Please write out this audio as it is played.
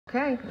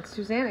Okay, it's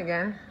Suzanne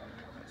again.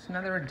 It's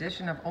another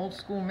edition of Old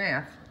School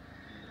Math.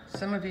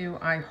 Some of you,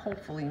 I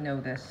hopefully know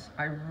this.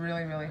 I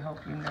really, really hope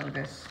you know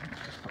this.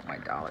 Just put my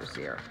dollars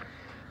here.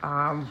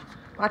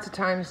 Lots of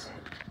times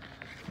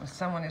when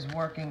someone is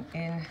working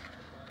in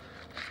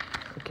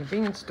a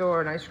convenience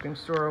store, an ice cream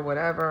store, or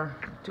whatever,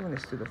 I'm doing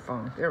this through the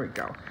phone. There we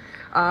go.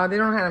 They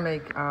don't know how to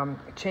make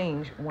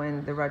change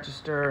when the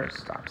register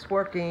stops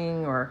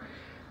working, or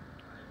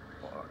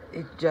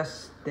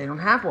they don't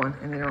have one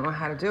and they don't know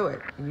how to do it.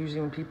 And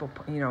usually when people,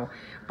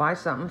 buy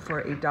something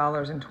for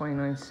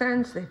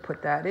 $8.29, they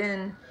put that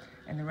in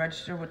and the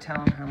register will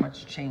tell them how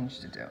much change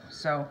to do.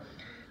 So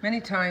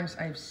many times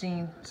I've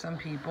seen some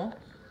people,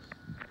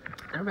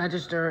 a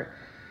register,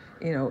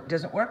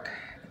 doesn't work.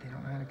 They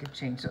don't know how to give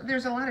change. So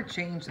there's a lot of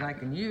change that I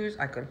can use.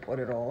 I could put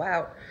it all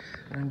out,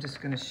 but I'm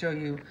just going to show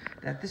you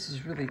that this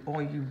is really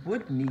all you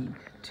would need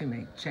to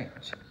make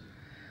change.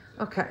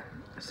 Okay,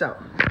 so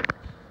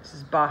this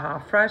is Baja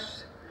Fresh.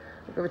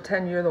 We'll go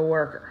pretend you're the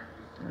worker.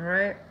 All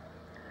right.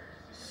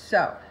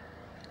 So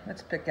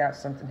let's pick out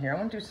something here. I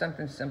want to do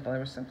something simple. There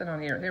was something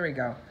on here. Here we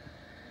go.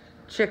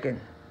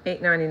 Chicken,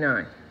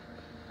 $8.99.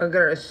 I'm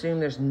going to assume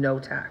there's no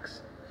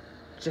tax,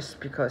 just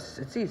because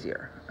it's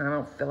easier. I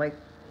don't feel like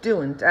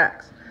doing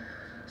tax.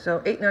 So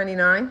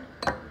 $8.99.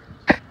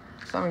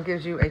 Someone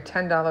gives you a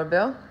 $10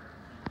 bill.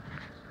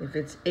 If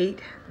it's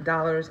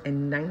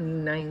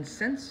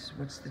 $8.99,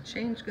 what's the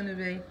change going to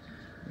be?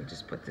 Let me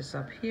just put this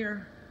up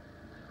here.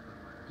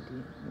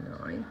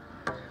 9.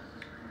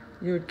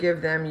 You would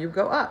give them, you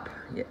go up.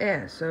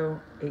 Yeah, so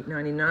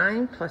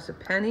 $8.99 plus a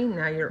penny.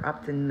 Now you're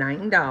up to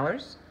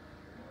 $9.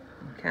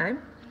 Okay.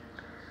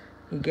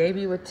 He gave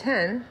you a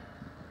 10,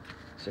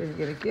 so you're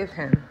going to give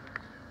him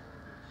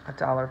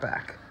 $1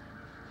 back.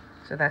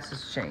 So that's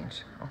his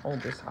change. I'll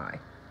hold this high.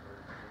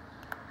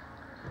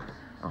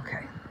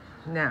 Okay.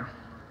 Now,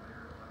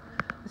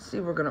 let's see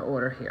what we're going to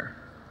order here.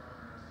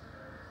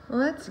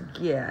 Let's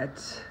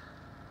get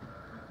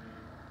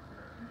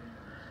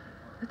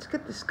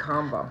this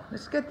combo.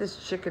 Let's get this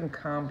chicken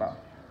combo.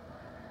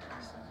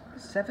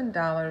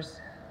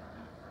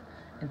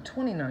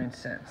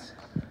 $7.29.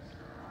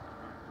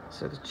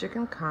 So the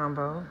chicken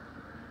combo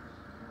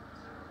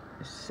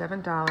is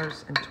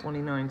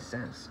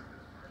 $7.29.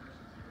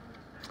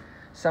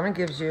 Someone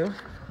gives you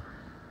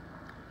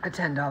a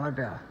 $10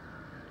 bill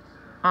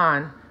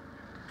on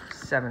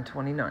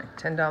 $7.29.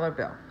 $10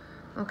 bill.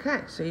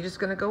 Okay, so you're just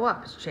going to go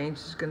up. His change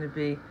is going to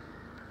be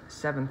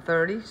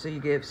 $7.30. So you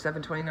give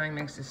 $7.29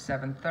 makes it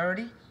 $7.30.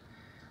 I'm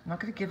not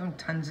going to give him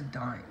tons of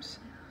dimes.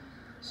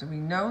 So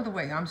we know the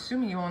way. I'm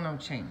assuming you all know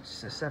change.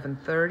 So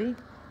 $7.30,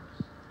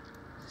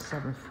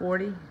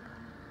 $7.40,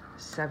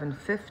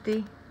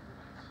 $7.50.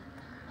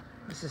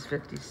 This is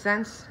 50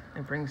 cents.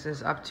 It brings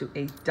us up to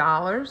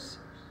 $8.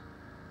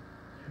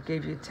 I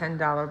gave you a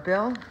 $10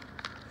 bill.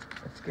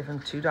 Let's give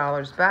him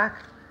 $2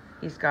 back.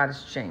 He's got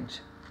his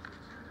change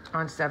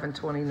on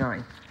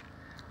 $7.29.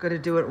 Going to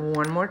do it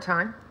one more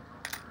time,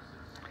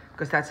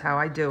 because that's how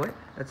I do it.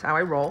 That's how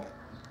I roll.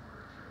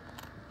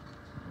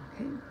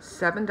 Okay,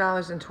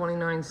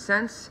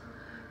 $7.29.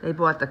 They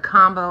bought the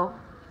combo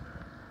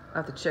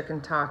of the chicken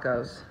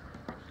tacos.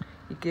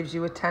 He gives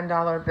you a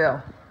 $10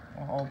 bill.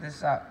 We'll hold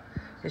this up.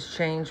 His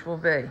change will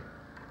be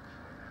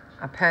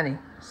a penny,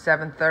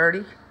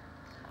 $7.30,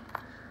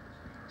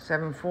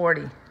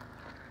 $7.40,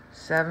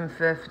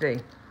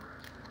 $7.50.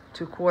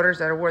 2 quarters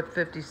that are worth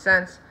 50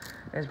 cents.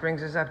 This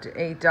brings us up to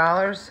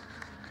 $8.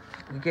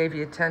 We gave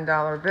you a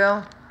 $10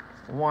 bill.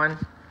 1,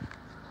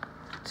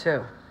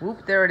 2.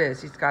 Whoop, there it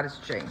is. He's got his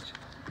change.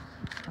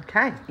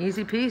 Okay,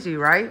 easy peasy,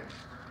 right?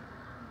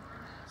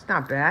 It's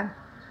not bad.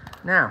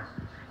 Now,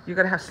 you're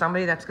going to have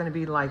somebody that's going to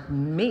be like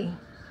me.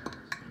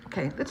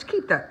 Okay, let's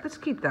keep that. Let's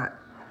keep that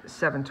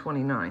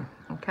 $7.29,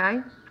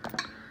 okay?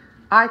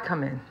 I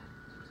come in.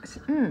 I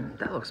said,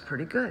 that looks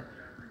pretty good.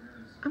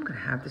 I'm going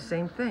to have the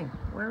same thing.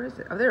 Where is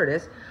it? Oh, there it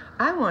is.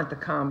 I want the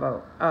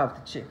combo of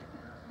the chicken.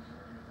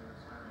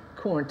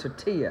 Corn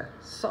tortilla,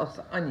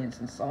 salsa,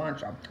 onions, and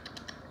cilantro.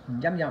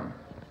 Yum, yum.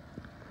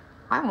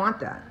 I want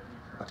that.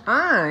 But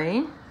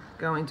I'm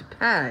going to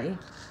pay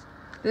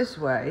this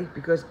way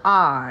because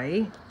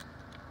I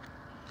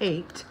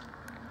ate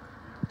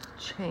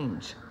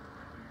change.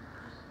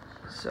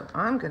 So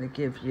I'm going to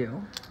give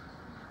you,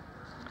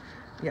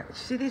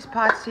 see these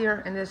pots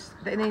here and this,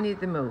 they need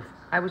to move.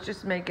 I was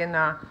just making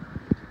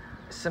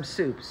some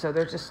soup, so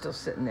they're just still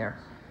sitting there.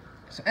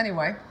 So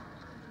anyway,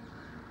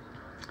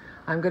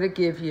 I'm going to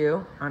give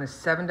you, on a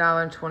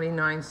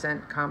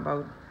 $7.29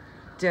 combo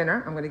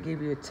dinner, I'm going to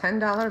give you a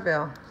 $10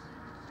 bill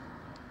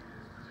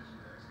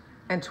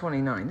and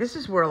 29. This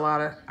is where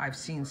I've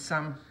seen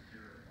some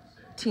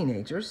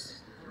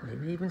teenagers,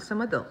 maybe even some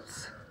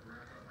adults,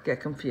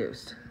 get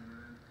confused.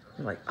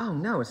 You're like, oh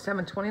no, it's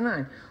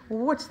 $7.29.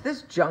 Well, what's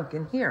this junk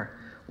in here?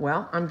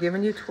 Well, I'm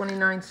giving you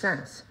 29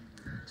 cents.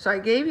 So I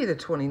gave you the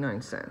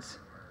 29 cents.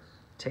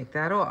 Take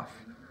that off.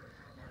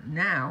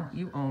 Now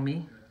you owe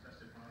me.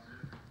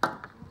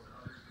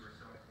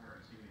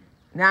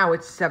 Now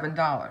it's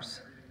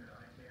 $7.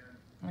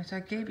 So I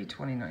gave you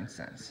 29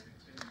 cents.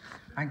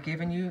 I've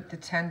given you the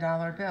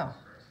 $10 bill.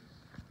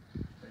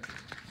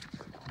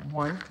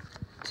 1,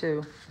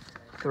 2,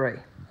 3.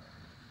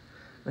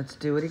 Let's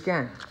do it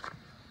again.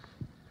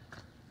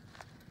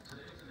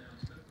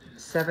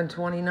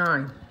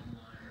 $7.29.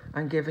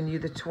 I'm giving you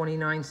the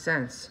 29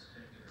 cents.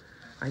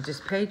 I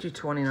just paid you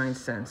 29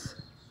 cents.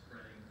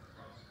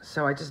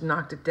 So I just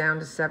knocked it down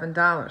to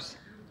 $7.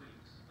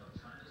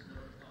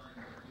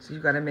 So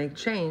you got to make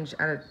change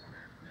out of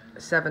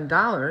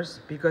 $7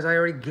 because I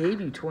already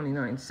gave you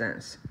 29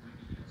 cents.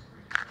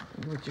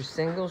 With your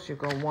singles, you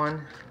go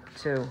 1,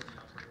 2,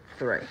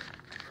 3.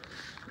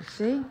 You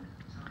see?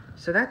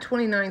 So that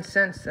 29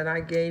 cents that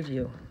I gave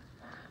you,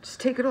 just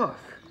take it off.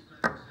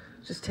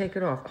 Just take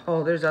it off.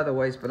 Oh, there's other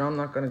ways, but I'm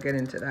not going to get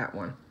into that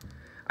one.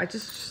 I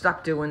just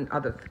stopped doing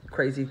other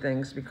crazy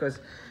things because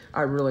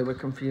I really would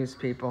confuse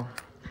people.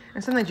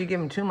 And sometimes you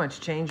give them too much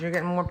change, you're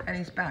getting more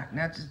pennies back. And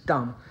that's just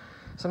dumb.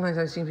 Sometimes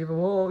I've seen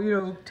people, oh, you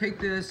know, take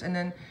this, and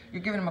then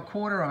you're giving them a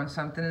quarter on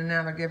something, and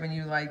now they're giving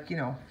you, like, you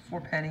know,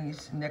 4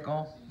 pennies,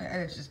 nickel.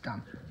 And it's just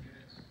dumb.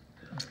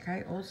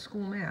 Okay, old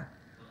school math.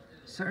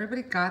 So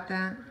everybody got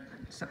that?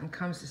 Something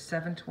comes to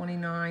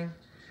 $7.29,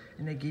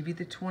 and they give you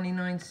the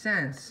 29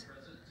 cents.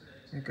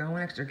 They're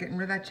going extra, getting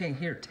rid of that change.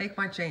 Here, take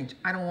my change.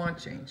 I don't want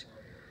change.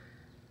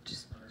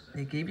 Just,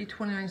 they gave you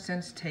 29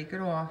 cents, take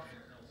it off.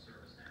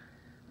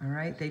 All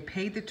right, they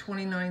paid the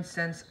 29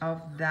 cents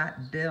of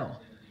that bill.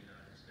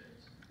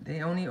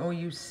 They only owe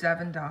you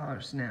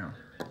 $7 now.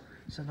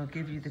 So they'll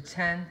give you the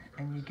 10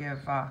 and you give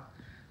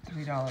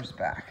 $3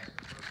 back.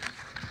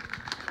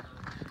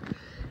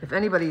 If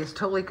anybody is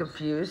totally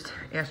confused,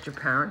 ask your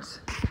parents.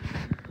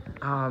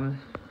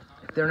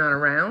 If they're not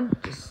around,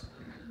 just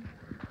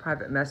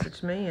private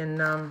message me and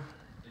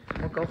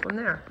we'll go from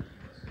there.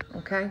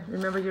 Okay?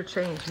 Remember your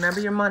change. Remember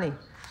your money.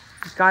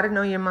 You got to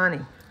know your money.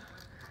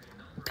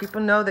 If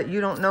people know that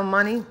you don't know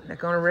money, they're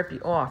going to rip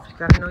you off. You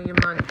got to know your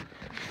money.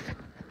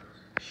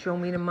 Show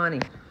me the money.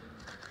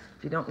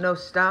 If you don't know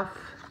stuff,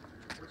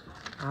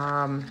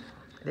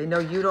 they know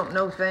you don't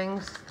know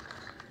things,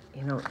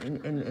 you know,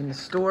 in the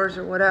stores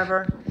or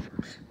whatever,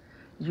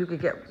 you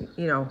could get,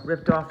 you know,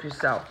 ripped off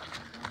yourself.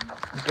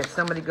 You get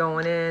somebody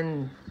going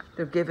in,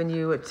 they're giving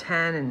you a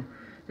 10 and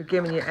they're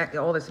giving you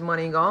all this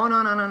money and go, oh,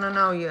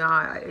 no,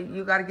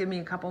 you got to give me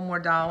a couple more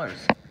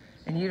dollars.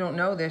 And you don't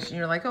know this and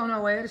you're like, oh,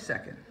 no, wait a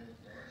second.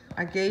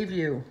 I gave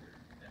you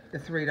the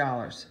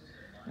 $3.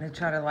 And they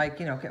try to, like,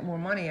 you know, get more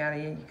money out of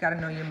you. You got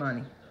to know your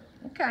money.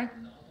 Okay.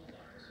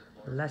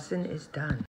 Lesson is done.